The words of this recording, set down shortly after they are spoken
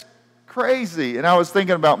crazy. And I was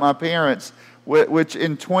thinking about my parents, which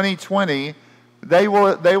in 2020, they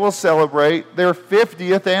will celebrate their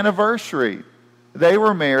 50th anniversary. They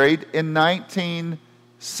were married in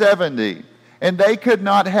 1970. And they could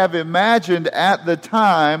not have imagined at the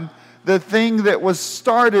time the thing that was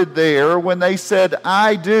started there when they said,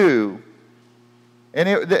 I do.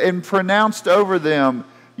 And pronounced over them,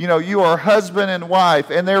 you are husband and wife.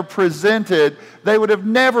 And they're presented. They would have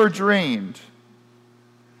never dreamed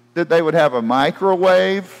that they would have a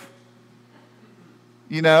microwave.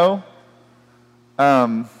 I'm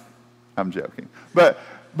joking. But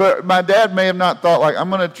my dad may have not thought, I'm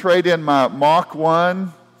going to trade in my Mach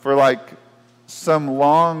 1 for, some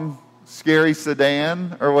long, scary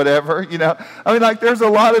sedan or whatever, there's a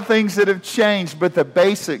lot of things that have changed, but the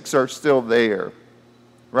basics are still there,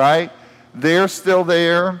 right? They're still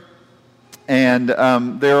there, and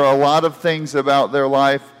there are a lot of things about their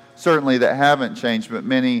life, certainly, that haven't changed, but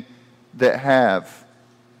many that have.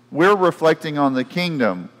 We're reflecting on the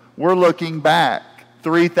kingdom. We're looking back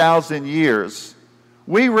 3,000 years.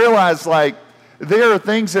 We realize, there are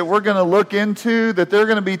things that we're going to look into, that they're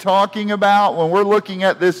going to be talking about when we're looking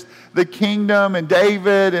at the kingdom and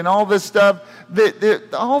David and all this stuff,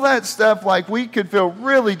 all that stuff, we could feel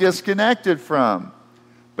really disconnected from,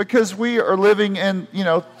 because we are living in,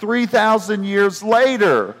 3,000 years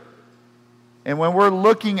later. And when we're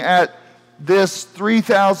looking at this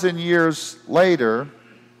 3,000 years later,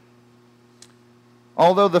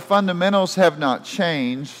 although the fundamentals have not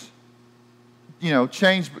changed,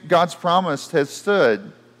 God's promise has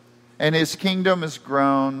stood, and His kingdom has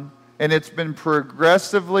grown, and it's been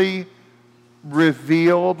progressively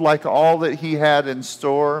revealed like all that He had in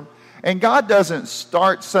store. And God doesn't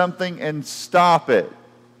start something and stop it.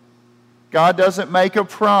 God doesn't make a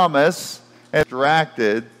promise and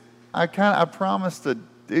distracted. I promised to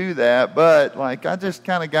do that, but I just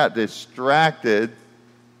kind of got distracted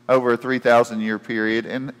over a 3,000 year period,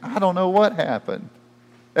 and I don't know what happened.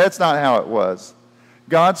 That's not how it was.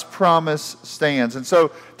 God's promise stands. And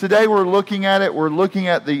so today we're looking at it. We're looking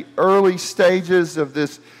at the early stages of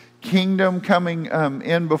this kingdom coming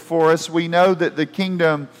in before us. We know that the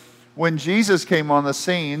kingdom, when Jesus came on the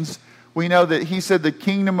scenes, we know that He said the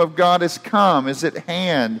kingdom of God has come, is at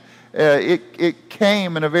hand. It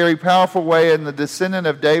came in a very powerful way in the descendant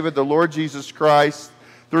of David, the Lord Jesus Christ,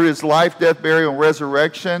 through His life, death, burial, and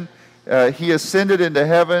resurrection. He ascended into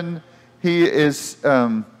heaven. He is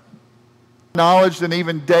knowledge than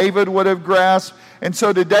even David would have grasped. And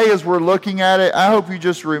so today, as we're looking at it, I hope you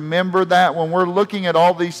just remember that when we're looking at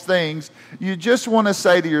all these things, you just want to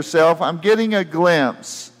say to yourself, I'm getting a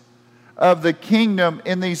glimpse of the kingdom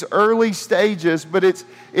in these early stages, but it's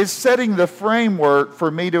setting the framework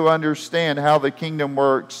for me to understand how the kingdom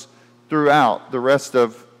works throughout the rest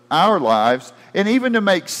of our lives, and even to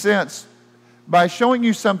make sense. By showing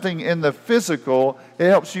you something in the physical, it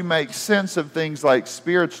helps you make sense of things like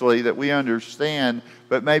spiritually that we understand,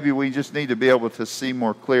 but maybe we just need to be able to see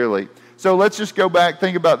more clearly. So let's just go back,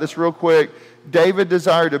 think about this real quick. David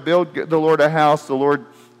desired to build the Lord a house. The Lord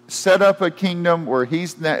set up a kingdom where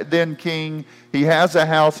He's then king. He has a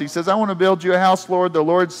house. He says, I want to build you a house, Lord. The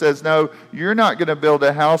Lord says, no, you're not going to build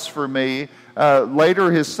a house for me.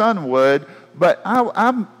 Later His son would, but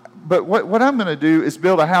what I'm going to do is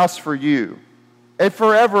build a house for you. A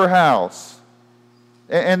forever house.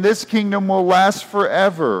 And this kingdom will last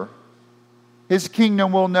forever. His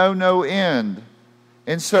kingdom will know no end.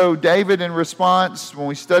 And so David, in response, when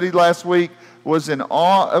we studied last week, was in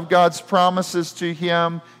awe of God's promises to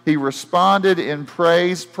him. He responded in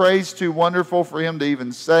praise. Praise too wonderful for him to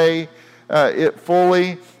even say it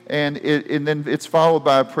fully. And then it's followed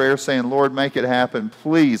by a prayer saying, Lord, make it happen.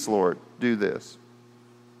 Please, Lord, do this.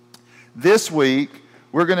 This week,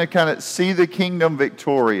 we're going to kind of see the kingdom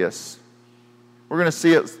victorious. We're going to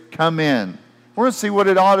see it come in. We're going to see what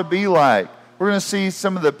it ought to be like. We're going to see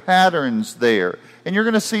some of the patterns there. And you're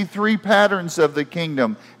going to see 3 patterns of the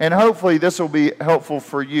kingdom. And hopefully this will be helpful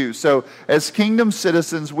for you. So as kingdom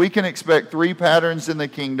citizens, we can expect 3 patterns in the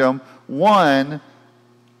kingdom. 1,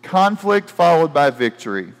 conflict followed by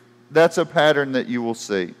victory. That's a pattern that you will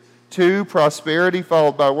see. 2, prosperity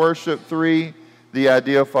followed by worship. 3, the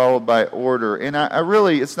idea followed by order. And I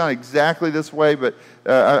really, it's not exactly this way, but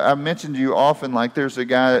I mentioned to you often, there's a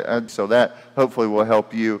guy, so that hopefully will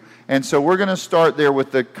help you. And so we're going to start there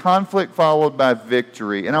with the conflict followed by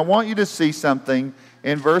victory. And I want you to see something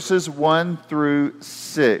in verses 1 through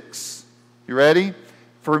 6. You ready?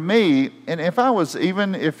 For me, and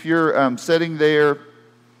if you're sitting there,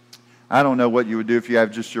 I don't know what you would do if you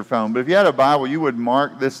have just your phone, but if you had a Bible, you would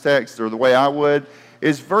mark this text, or the way I would,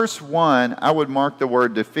 is verse 1, I would mark the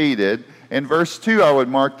word defeated, In verse 2, I would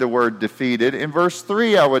mark the word defeated. In verse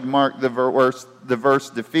 3, I would mark the verse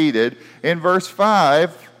defeated. In verse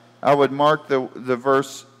 5, I would mark the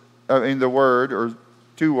word, or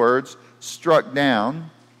two words, struck down.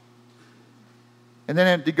 And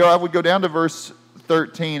then I would go down to verse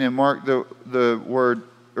 13 and mark the word,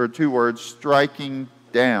 or two words, striking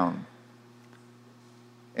down.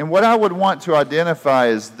 And what I would want to identify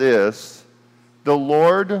is this: the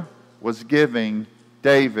Lord was giving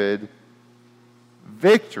David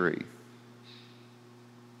victory.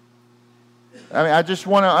 I mean, I just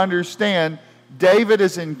want to understand, David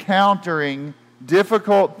is encountering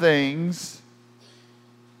difficult things,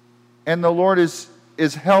 and the Lord is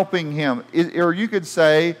helping him. Or you could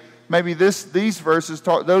say, maybe these verses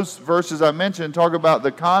those verses I mentioned talk about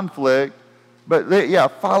the conflict, but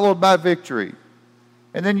followed by victory.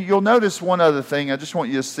 And then you'll notice one other thing I just want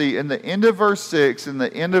you to see. In the end of verse 6 and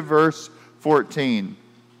the end of verse 14,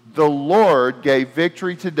 the Lord gave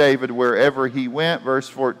victory to David wherever he went. Verse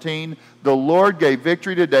 14, the Lord gave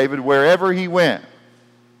victory to David wherever he went.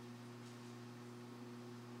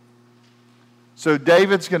 So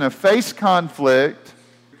David's going to face conflict,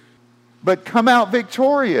 but come out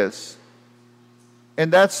victorious.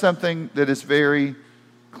 And that's something that is very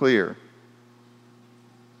clear.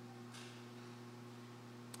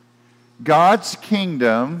 God's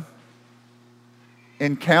kingdom,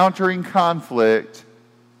 encountering conflict,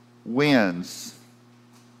 wins.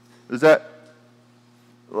 Is that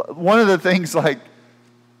one of the things, like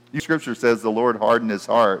Scripture says, the Lord hardened his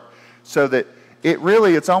heart, so that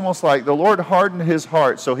it's almost like the Lord hardened his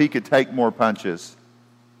heart so he could take more punches.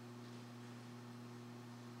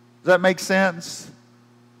 Does that make sense?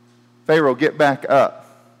 Pharaoh, get back up.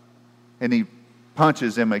 And he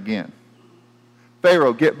punches him again.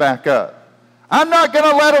 Pharaoh, get back up. I'm not going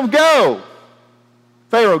to let him go.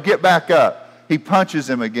 Pharaoh, get back up. He punches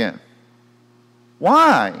him again.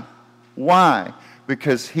 Why? Why?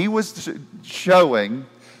 Because he was showing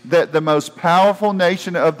that the most powerful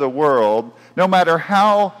nation of the world, no matter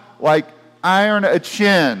how iron a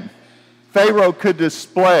chin Pharaoh could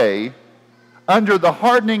display, under the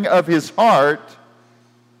hardening of his heart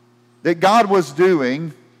that God was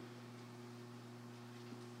doing,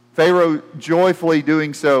 Pharaoh joyfully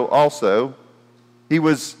doing so also. He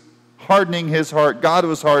was hardening his heart. God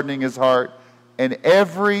was hardening his heart. And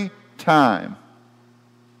every time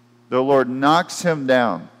the Lord knocks him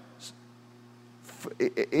down,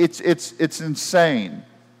 it's insane.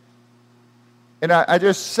 And I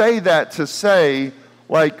just say that to say,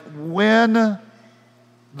 when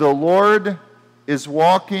the Lord is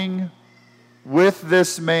walking with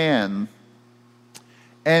this man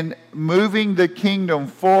and moving the kingdom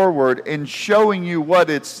forward and showing you what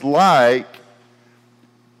it's like,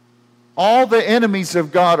 all the enemies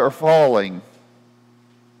of God are falling.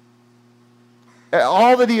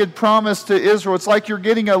 All that he had promised to Israel, it's like you're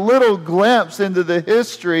getting a little glimpse into the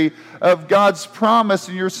history of God's promise,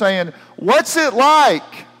 and you're saying, what's it like?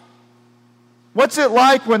 What's it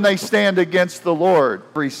like when they stand against the Lord?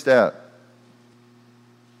 Every step.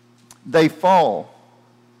 They fall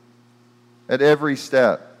at every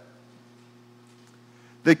step.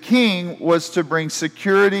 The king was to bring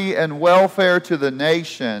security and welfare to the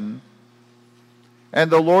nation,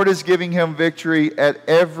 and the Lord is giving him victory at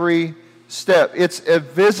every step. It's a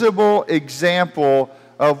visible example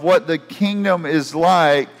of what the kingdom is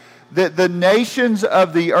like, that the nations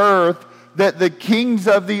of the earth, that the kings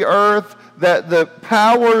of the earth, that the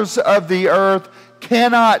powers of the earth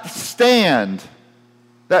cannot stand.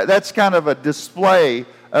 That's kind of a display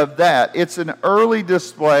of that. It's an early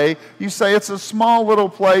display. You say it's a small little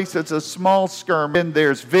place, it's a small skirmish, and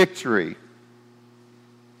there's victory.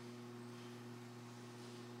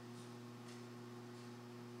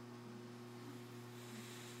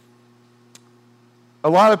 A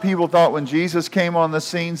lot of people thought when Jesus came on the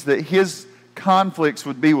scenes that his conflicts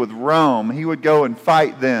would be with Rome. He would go and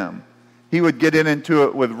fight them. He would get into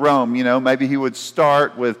it with Rome. Maybe he would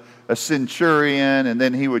start with a centurion, and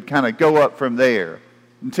then he would kind of go up from there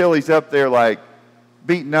until he's up there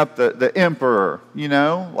beating up the emperor,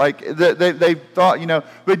 they thought,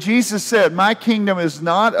 but Jesus said, my kingdom is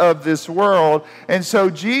not of this world. And so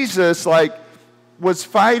Jesus was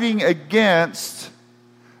fighting against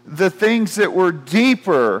the things that were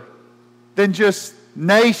deeper than just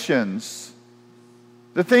nations,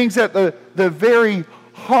 the things at the very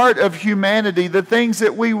heart of humanity, the things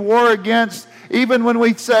that we war against even when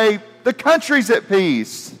we say the country's at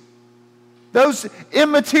peace. Those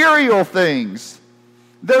immaterial things,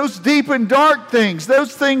 those deep and dark things,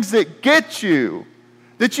 those things that get you,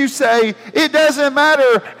 that you say, it doesn't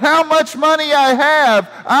matter how much money I have,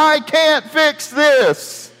 I can't fix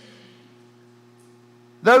this.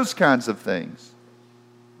 Those kinds of things.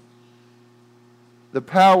 The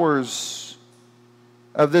powers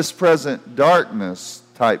of this present darkness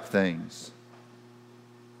type things.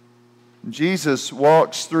 Jesus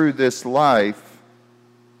walks through this life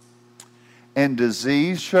and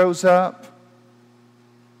disease shows up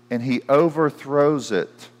and he overthrows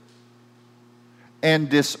it. And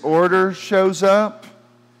disorder shows up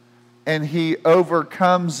and he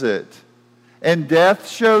overcomes it. And death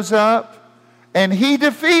shows up and he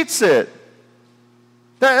defeats it.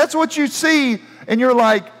 That's what you see, and you're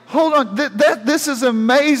like, hold on, this is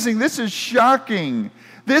amazing. This is shocking.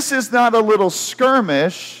 This is not a little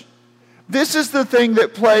skirmish. This is the thing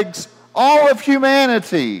that plagues all of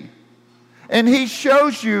humanity. And he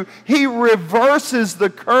shows you, he reverses the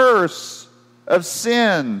curse of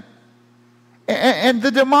sin. And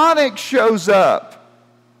the demonic shows up.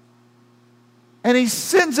 And he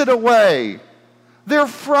sends it away. They're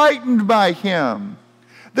frightened by him.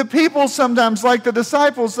 The people sometimes, like the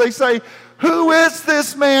disciples, they say, who is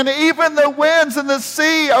this man? Even the winds and the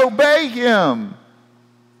sea obey him.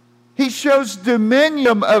 He shows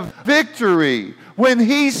dominion of victory when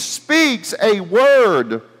he speaks a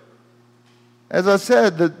word. As I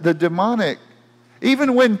said, the demonic,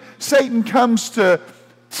 even when Satan comes to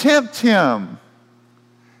tempt him,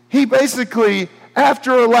 he basically,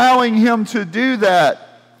 after allowing him to do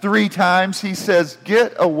that 3 times, he says,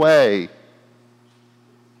 get away.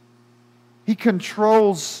 He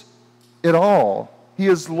controls it all. He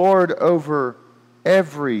is Lord over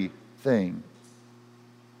everything.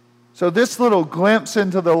 So this little glimpse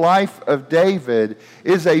into the life of David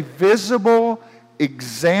is a visible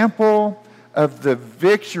example of the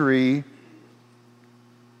victory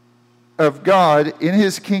of God in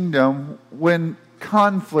his kingdom when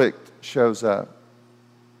conflict shows up.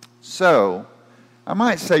 So, I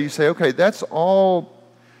might say, you say, okay, that's all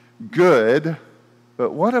good,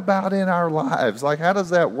 but what about in our lives? Like, how does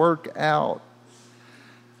that work out?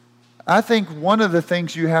 I think one of the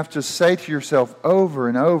things you have to say to yourself over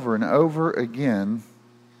and over and over again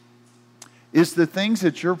is the things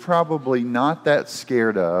that you're probably not that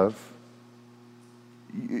scared of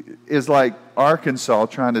is like Arkansas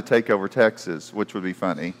trying to take over Texas, which would be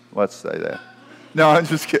funny. Let's say that. No, I'm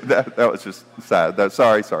just kidding. That was just sad.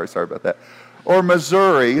 Sorry about that. Or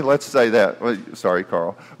Missouri, let's say that. Well, sorry,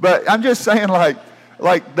 Carl. But I'm just saying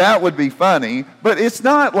like that would be funny, but it's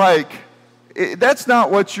not like, that's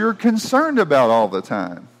not what you're concerned about all the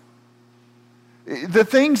time. The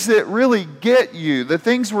things that really get you, the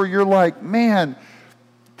things where you're like, man,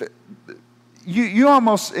 you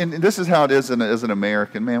almost, and this is how it is as an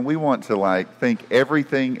American, man, we want to like think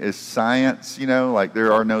everything is science, like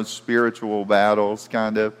there are no spiritual battles,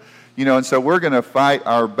 kind of, and so we're going to fight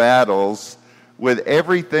our battles with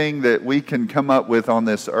everything that we can come up with on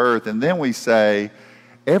this earth, and then we say,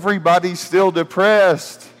 everybody's still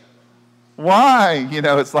depressed. Why?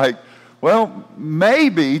 It's like, well,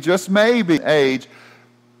 maybe, just maybe, age,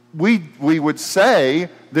 we would say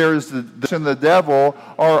there's the devil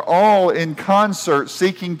are all in concert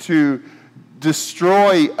seeking to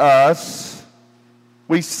destroy us.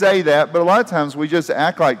 We say that, but a lot of times we just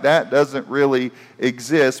act like that doesn't really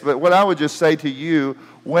exist. But what I would just say to you,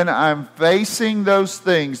 when I'm facing those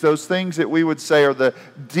things that we would say are the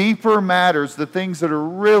deeper matters, the things that are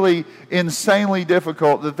really insanely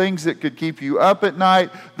difficult, the things that could keep you up at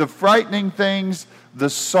night, the frightening things, the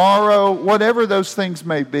sorrow, whatever those things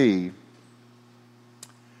may be,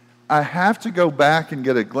 I have to go back and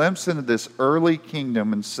get a glimpse into this early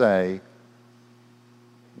kingdom and say,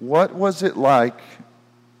 what was it like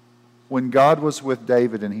when God was with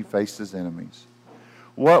David and he faced his enemies?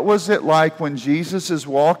 What was it like when Jesus is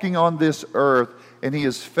walking on this earth and he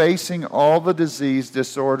is facing all the disease,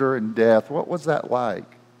 disorder, and death? What was that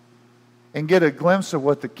like? And get a glimpse of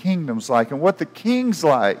what the kingdom's like and what the king's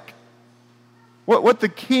like. What the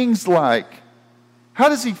king's like. How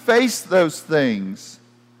does he face those things?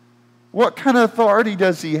 What kind of authority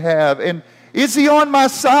does he have? And is he on my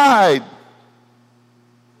side?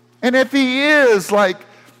 And if he is,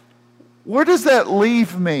 where does that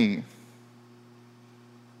leave me?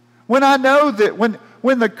 When I know that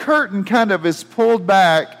when the curtain kind of is pulled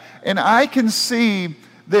back and I can see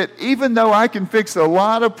that even though I can fix a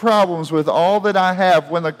lot of problems with all that I have,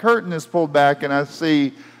 when the curtain is pulled back and I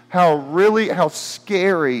see how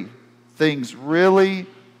scary things really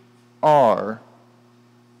are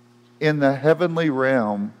in the heavenly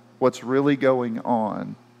realm, what's really going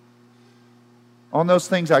on those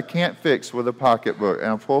things I can't fix with a pocketbook, and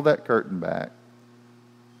I'll pull that curtain back,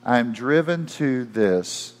 I'm driven to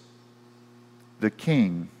this: the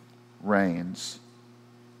King reigns.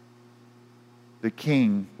 The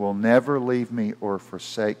King will never leave me or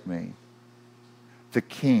forsake me. The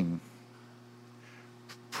King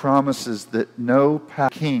promises that no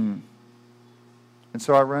King. And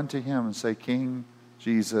so I run to him and say, King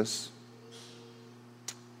Jesus,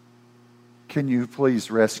 can you please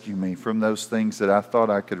rescue me from those things that I thought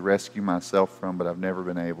I could rescue myself from, but I've never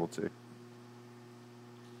been able to?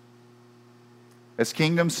 As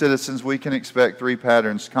kingdom citizens, we can expect three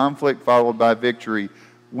patterns: conflict followed by victory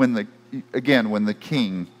when the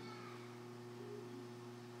King,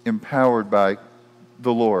 empowered by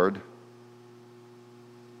the Lord,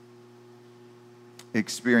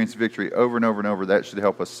 experience victory over and over and over. That should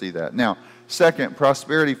help us see that. Now, second,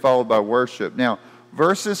 prosperity followed by worship. Now,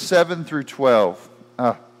 verses 7 through 12.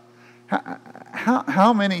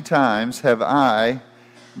 How many times have I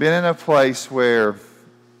been in a place where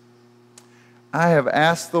I have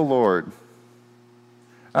asked the Lord?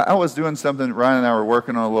 I was doing something, Ryan and I were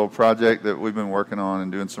working on a little project that we've been working on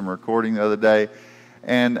and doing some recording the other day.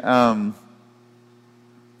 And I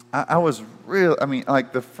was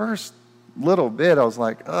like the first little bit, I was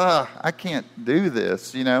like, I can't do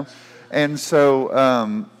this, you know. And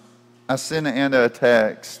so I sent Anna a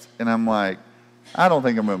text, and I'm like, I don't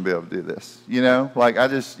think I'm going to be able to do this, you know. Like, I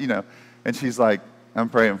just, you know. And she's like, I'm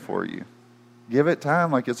praying for you. Give it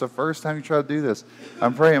time. Like, it's the first time you try to do this.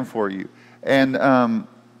 I'm praying for you. And,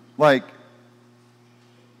 like,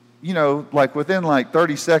 you know, like within like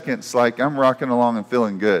 30 seconds, like I'm rocking along and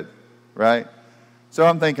feeling good, right? So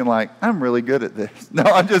I'm thinking like, I'm really good at this. No,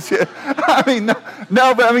 I'm just, I mean,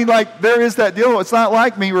 no, but I mean, like, there is that deal. It's not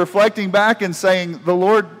like me reflecting back and saying, the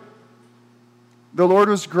Lord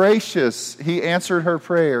was gracious. He answered her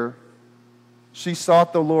prayer. She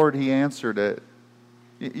sought the Lord. He answered it.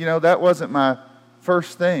 You know, that wasn't my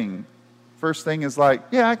first thing. First thing is like,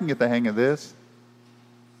 yeah, I can get the hang of this.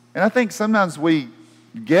 And I think sometimes we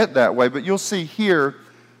get that way, but you'll see here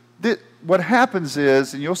that what happens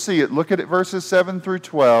is, and you'll see it, look at it, verses 7 through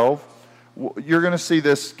 12. You're going to see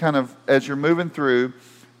this kind of as you're moving through.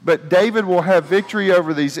 But David will have victory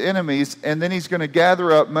over these enemies, and then he's going to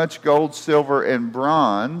gather up much gold, silver, and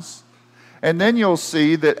bronze. And then you'll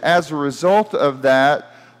see that as a result of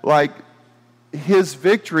that, like his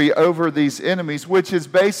victory over these enemies, which is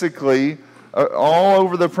basically all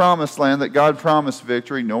over the promised land that God promised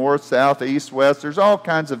victory, north, south, east, west. There's all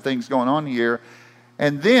kinds of things going on here.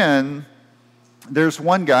 And then there's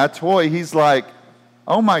one guy, Toy, he's like,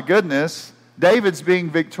 oh my goodness, David's being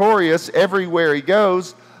victorious everywhere he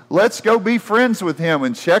goes. Let's go be friends with him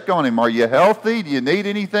and check on him. Are you healthy? Do you need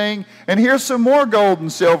anything? And here's some more gold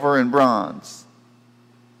and silver and bronze.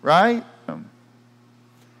 Right?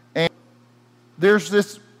 And there's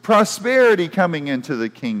this prosperity coming into the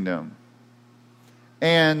kingdom.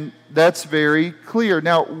 And that's very clear.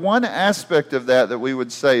 Now, one aspect of that we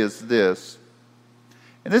would say is this.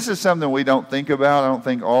 And this is something we don't think about, I don't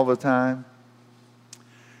think, all the time.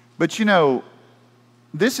 But you know,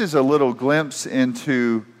 this is a little glimpse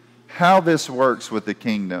into how this works with the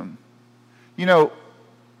kingdom. You know,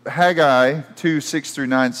 Haggai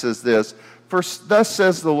 2:6-9 says this, "For thus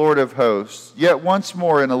says the Lord of hosts, yet once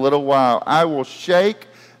more in a little while I will shake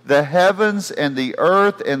the heavens and the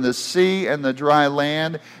earth and the sea and the dry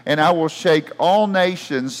land, and I will shake all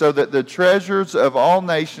nations so that the treasures of all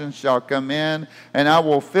nations shall come in, and I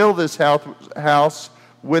will fill this house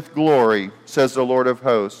with glory, says the Lord of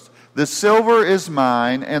hosts. The silver is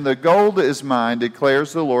mine, and the gold is mine,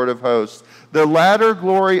 declares the Lord of hosts. The latter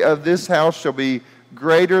glory of this house shall be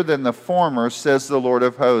greater than the former, says the Lord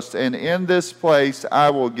of hosts. And in this place I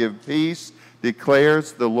will give peace,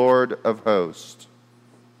 declares the Lord of hosts."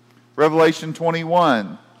 Revelation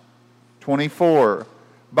 21:24.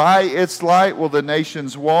 "By its light will the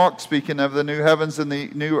nations walk," speaking of the new heavens and the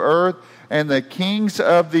new earth, "and the kings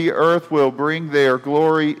of the earth will bring their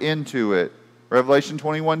glory into it." Revelation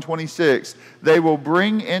 21:26. "They will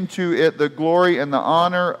bring into it the glory and the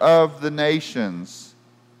honor of the nations."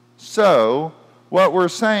 So, what we're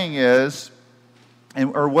saying is,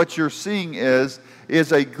 or what you're seeing is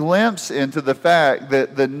a glimpse into the fact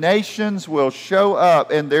that the nations will show up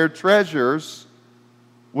and their treasures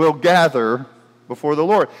will gather before the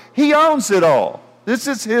Lord. He owns it all. This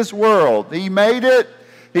is His world. He made it.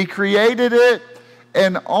 He created it.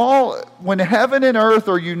 And when heaven and earth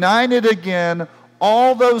are united again,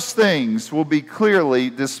 all those things will be clearly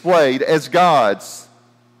displayed as God's.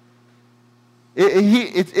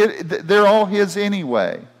 They're all His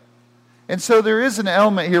anyway. And so there is an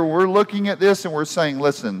element here. We're looking at this and we're saying,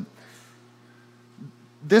 listen,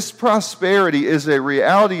 this prosperity is a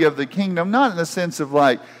reality of the kingdom, not in the sense of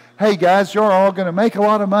like, hey guys, you're all going to make a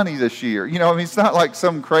lot of money this year. You know, I mean, it's not like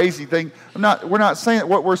some crazy thing. We're not saying that.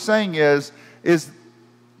 What we're saying is is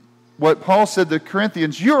what Paul said to the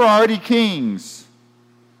Corinthians, you're already kings.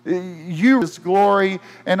 You, His glory,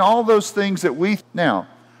 and all those things that we... Now,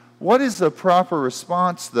 what is the proper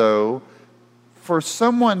response, though, for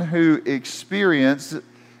someone who experienced...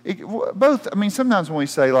 sometimes when we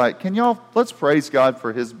say, let's praise God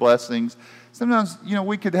for His blessings. Sometimes,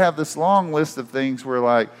 we could have this long list of things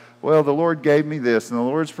where well, the Lord gave me this, and the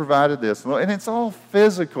Lord's provided this, and it's all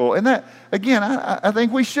physical. And that, again, I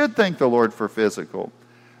think we should thank the Lord for physical.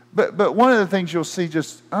 But one of the things you'll see,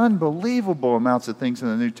 just unbelievable amounts of things in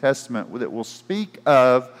the New Testament that will speak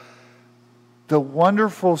of the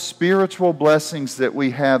wonderful spiritual blessings that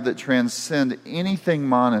we have that transcend anything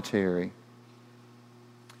monetary.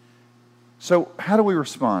 So how do we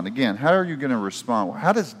respond? Again, how are you going to respond? Well,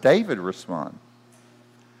 how does David respond?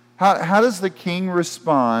 How does the king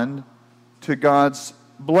respond to God's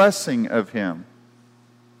blessing of him?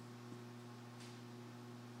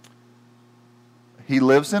 He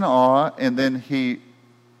lives in awe, and then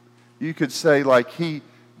you could say, he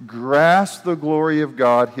grasps the glory of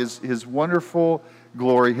God, his wonderful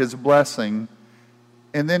glory, his blessing,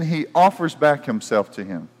 and then he offers back himself to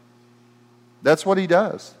him. That's what he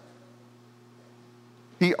does.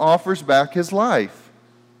 He offers back his life.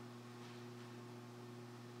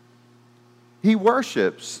 He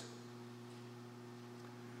worships.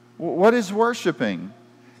 What is worshiping?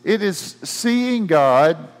 It is seeing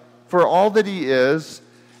God for all that He is,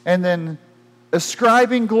 and then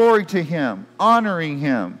ascribing glory to Him, honoring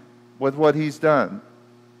Him with what He's done.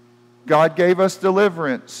 God gave us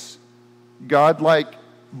deliverance. God,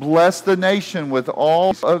 blessed the nation with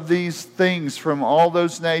all of these things from all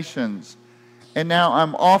those nations. And now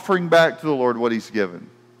I'm offering back to the Lord what He's given.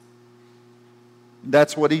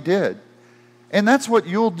 That's what He did. And that's what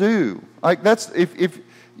you'll do.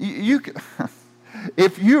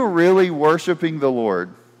 If you're really worshiping the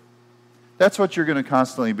Lord, that's what you're going to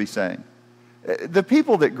constantly be saying. The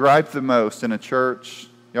people that gripe the most in a church,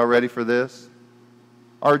 y'all ready for this,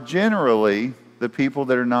 are generally the people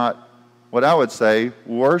that are not, what I would say,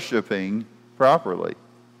 worshiping properly.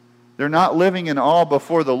 They're not living in awe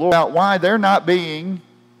before the Lord. About why they're not being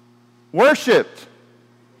worshipped.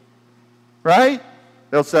 Right?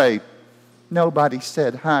 They'll say, nobody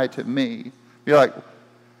said hi to me. You're like,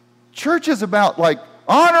 church is about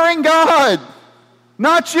honoring God,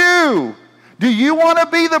 not you. Do you want to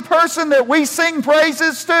be the person that we sing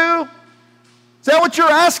praises to? Is that what you're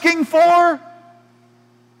asking for?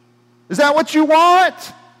 Is that what you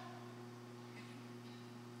want?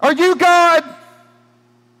 Are you God?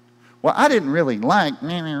 Well, I didn't really like...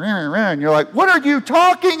 And you're like, what are you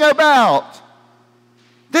talking about?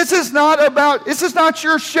 This is not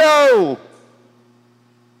your show.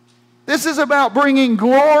 This is about bringing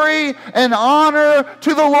glory and honor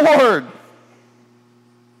to the Lord.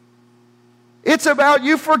 It's about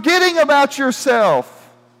you forgetting about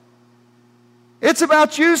yourself. It's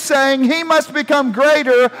about you saying, He must become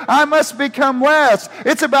greater, I must become less.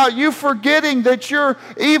 It's about you forgetting that you're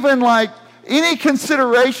even any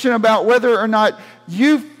consideration about whether or not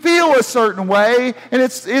you feel a certain way, and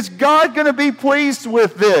is God going to be pleased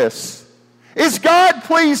with this? Is God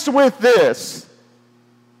pleased with this?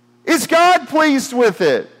 Is God pleased with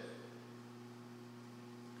it?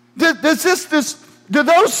 Do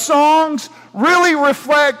those songs really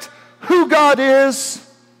reflect who God is?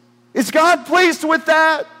 Is God pleased with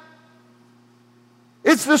that?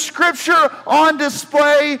 Is the Scripture on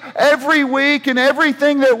display every week in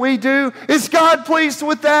everything that we do? Is God pleased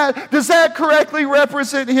with that? Does that correctly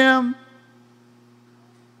represent Him?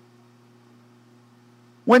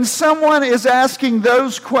 When someone is asking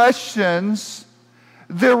those questions,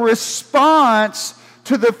 the response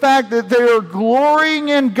to the fact that they are glorying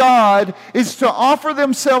in God is to offer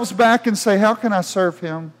themselves back and say, how can I serve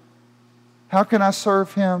Him? How can I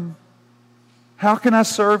serve Him? How can I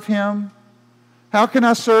serve Him? How can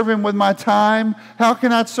I serve Him with my time? How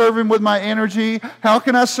can I serve Him with my energy? How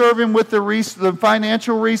can I serve Him with the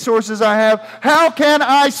financial resources I have? How can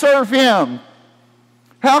I serve Him?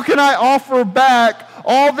 How can I offer back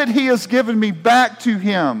all that He has given me back to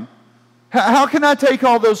Him? How can I take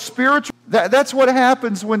all those spiritual... That's what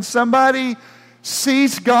happens when somebody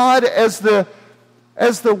sees God as the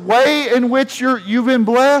way in which you've been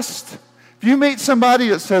blessed. If you meet somebody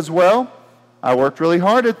that says, well, I worked really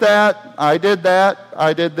hard at that, I did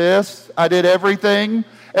this, I did everything.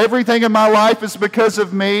 Everything in my life is because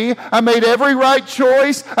of me. I made every right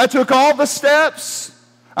choice. I took all the steps.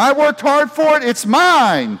 I worked hard for it. It's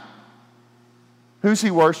mine. Who's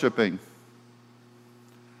he worshiping?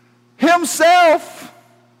 Himself.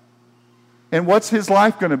 And what's his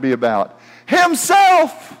life going to be about?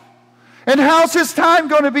 Himself. And how's his time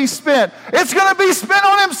going to be spent? It's going to be spent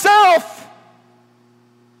on himself.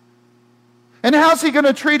 And how's he going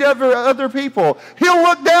to treat other people? He'll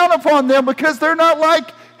look down upon them because they're not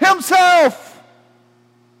like himself.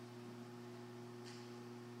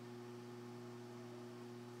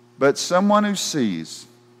 But someone who sees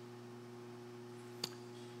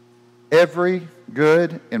every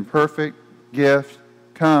good and perfect gift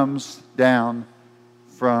comes down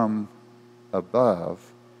from above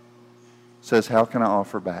says, how can I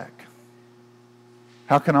offer back?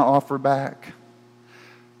 How can I offer back?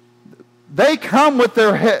 They come with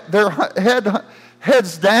their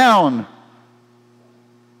heads down,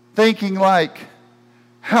 thinking like,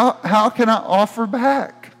 how can I offer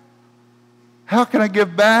back? How can I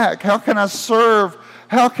give back? How can I serve?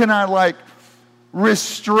 How can I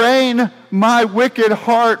restrain my wicked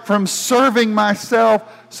heart from serving myself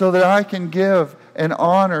so that I can give and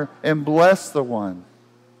honor and bless the one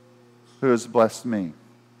who has blessed me?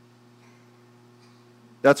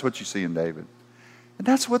 That's what you see in David. And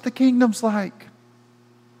that's what the kingdom's like.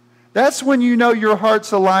 That's when you know your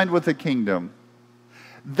heart's aligned with the kingdom.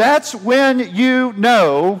 That's when you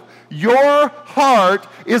know your heart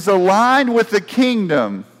is aligned with the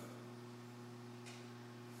kingdom.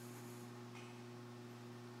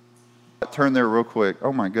 Turn there real quick.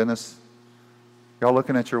 Oh my goodness. Y'all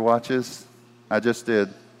looking at your watches? I just did.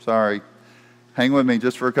 Sorry. Hang with me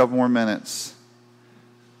just for a couple more minutes.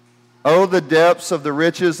 Oh, the depths of the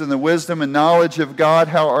riches and the wisdom and knowledge of God,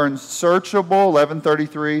 how unsearchable,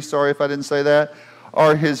 11:33, sorry if I didn't say that,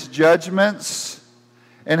 are his judgments,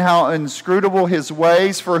 and how inscrutable his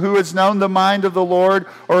ways. For who has known the mind of the Lord,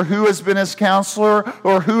 or who has been his counselor,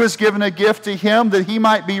 or who has given a gift to him that he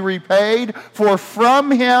might be repaid? For from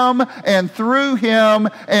him and through him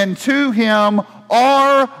and to him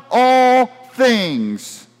are all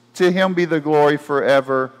things. To him be the glory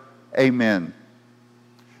forever. Amen.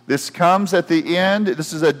 This comes at the end.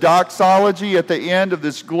 This is a doxology at the end of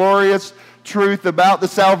this glorious truth about the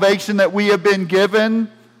salvation that we have been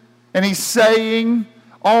given. And he's saying,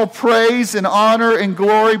 all praise and honor and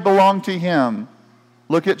glory belong to him.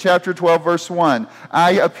 Look at chapter 12, verse 1.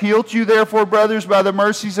 I appeal to you, therefore, brothers, by the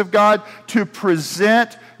mercies of God, to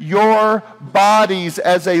present your bodies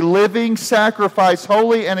as a living sacrifice,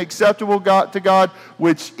 holy and acceptable to God,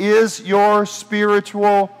 which is your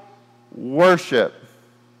spiritual worship.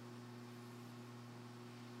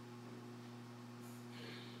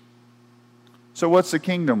 So what's the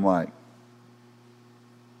kingdom like?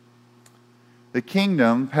 The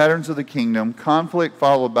kingdom, patterns of the kingdom, conflict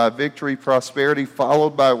followed by victory, prosperity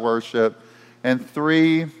followed by worship, and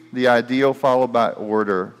 3, the ideal followed by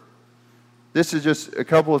order. This is just a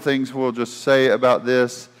couple of things we'll just say about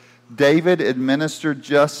this. David administered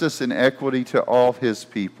justice and equity to all his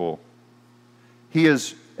people. He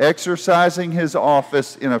is exercising his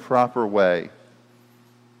office in a proper way.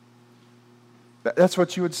 That's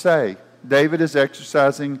what you would say. David is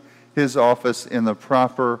exercising his office in the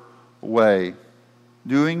proper way,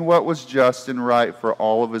 doing what was just and right for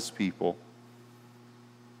all of his people.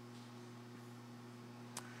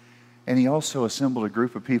 And he also assembled a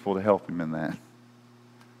group of people to help him in that.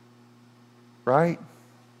 Right?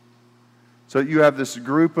 So you have this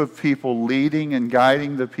group of people leading and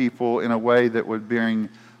guiding the people in a way that would bring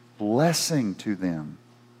blessing to them.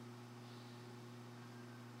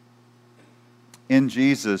 In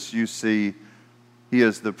Jesus, you see, he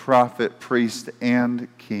is the prophet, priest, and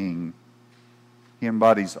king. He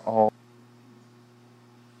embodies all.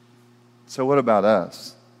 So what about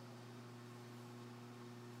us?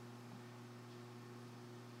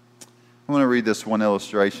 I want to read this one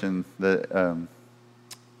illustration that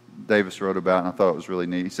Davis wrote about, and I thought it was really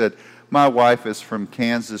neat. He said, my wife is from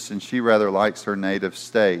Kansas, and she rather likes her native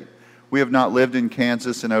state. We have not lived in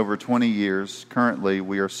Kansas in over 20 years. Currently,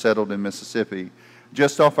 we are settled in Mississippi.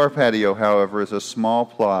 Just off our patio, however, is a small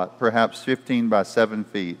plot, perhaps 15 by 7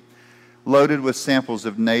 feet, loaded with samples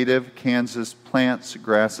of native Kansas plants,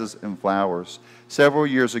 grasses, and flowers. Several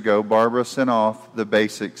years ago, Barbara sent off for the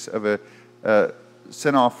basics of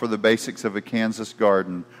a Kansas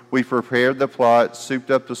garden. We prepared the plot,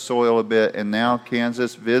 souped up the soil a bit, and now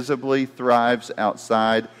Kansas visibly thrives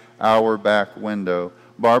outside our back window.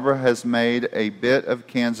 Barbara has made a bit of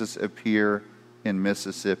Kansas appear in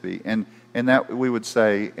Mississippi. And that we would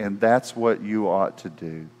say, and that's what you ought to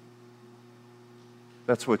do.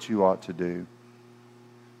 That's what you ought to do.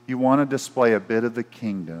 You want to display a bit of the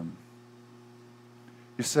kingdom.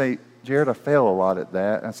 You say, Jared, I fail a lot at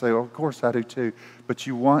that. I say, well, of course I do too. But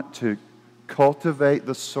you want to cultivate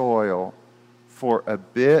the soil for a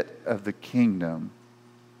bit of the kingdom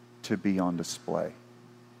to be on display.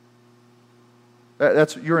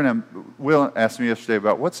 Will asked me yesterday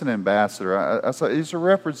about what's an ambassador. I thought he's a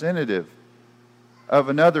representative of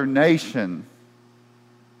another nation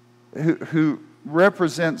who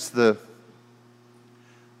represents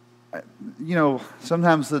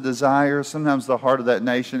sometimes the desire, sometimes the heart of that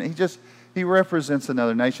nation. He represents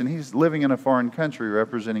another nation. He's living in a foreign country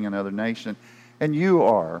representing another nation. And you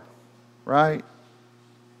are, right?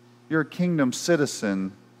 You're a kingdom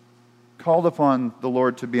citizen called upon the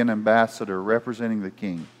Lord to be an ambassador representing the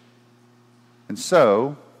King. And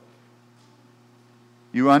so,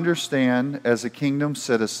 you understand as a kingdom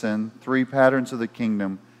citizen, 3 patterns of the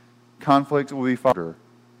kingdom. Conflict will be fought.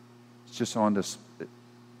 It's just on this.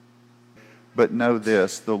 But know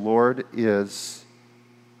this, the Lord is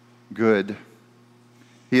good.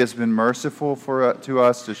 He has been merciful to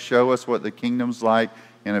us to show us what the kingdom's like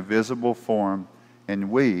in a visible form,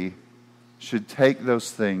 and we should take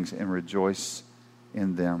those things and rejoice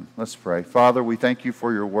in them. Let's pray. Father, we thank you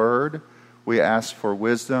for your word. We ask for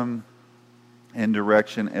wisdom and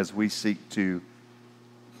direction as we seek to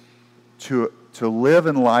live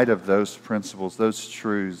in light of those principles, those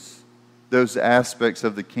truths, those aspects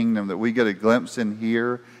of the kingdom that we get a glimpse in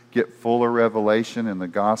here, get fuller revelation in the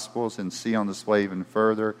Gospels, and see on display even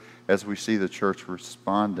further as we see the church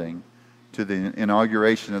responding to the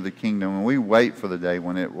inauguration of the kingdom. And we wait for the day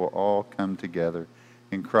when it will all come together.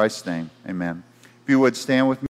 In Christ's name, amen. If you would stand with me.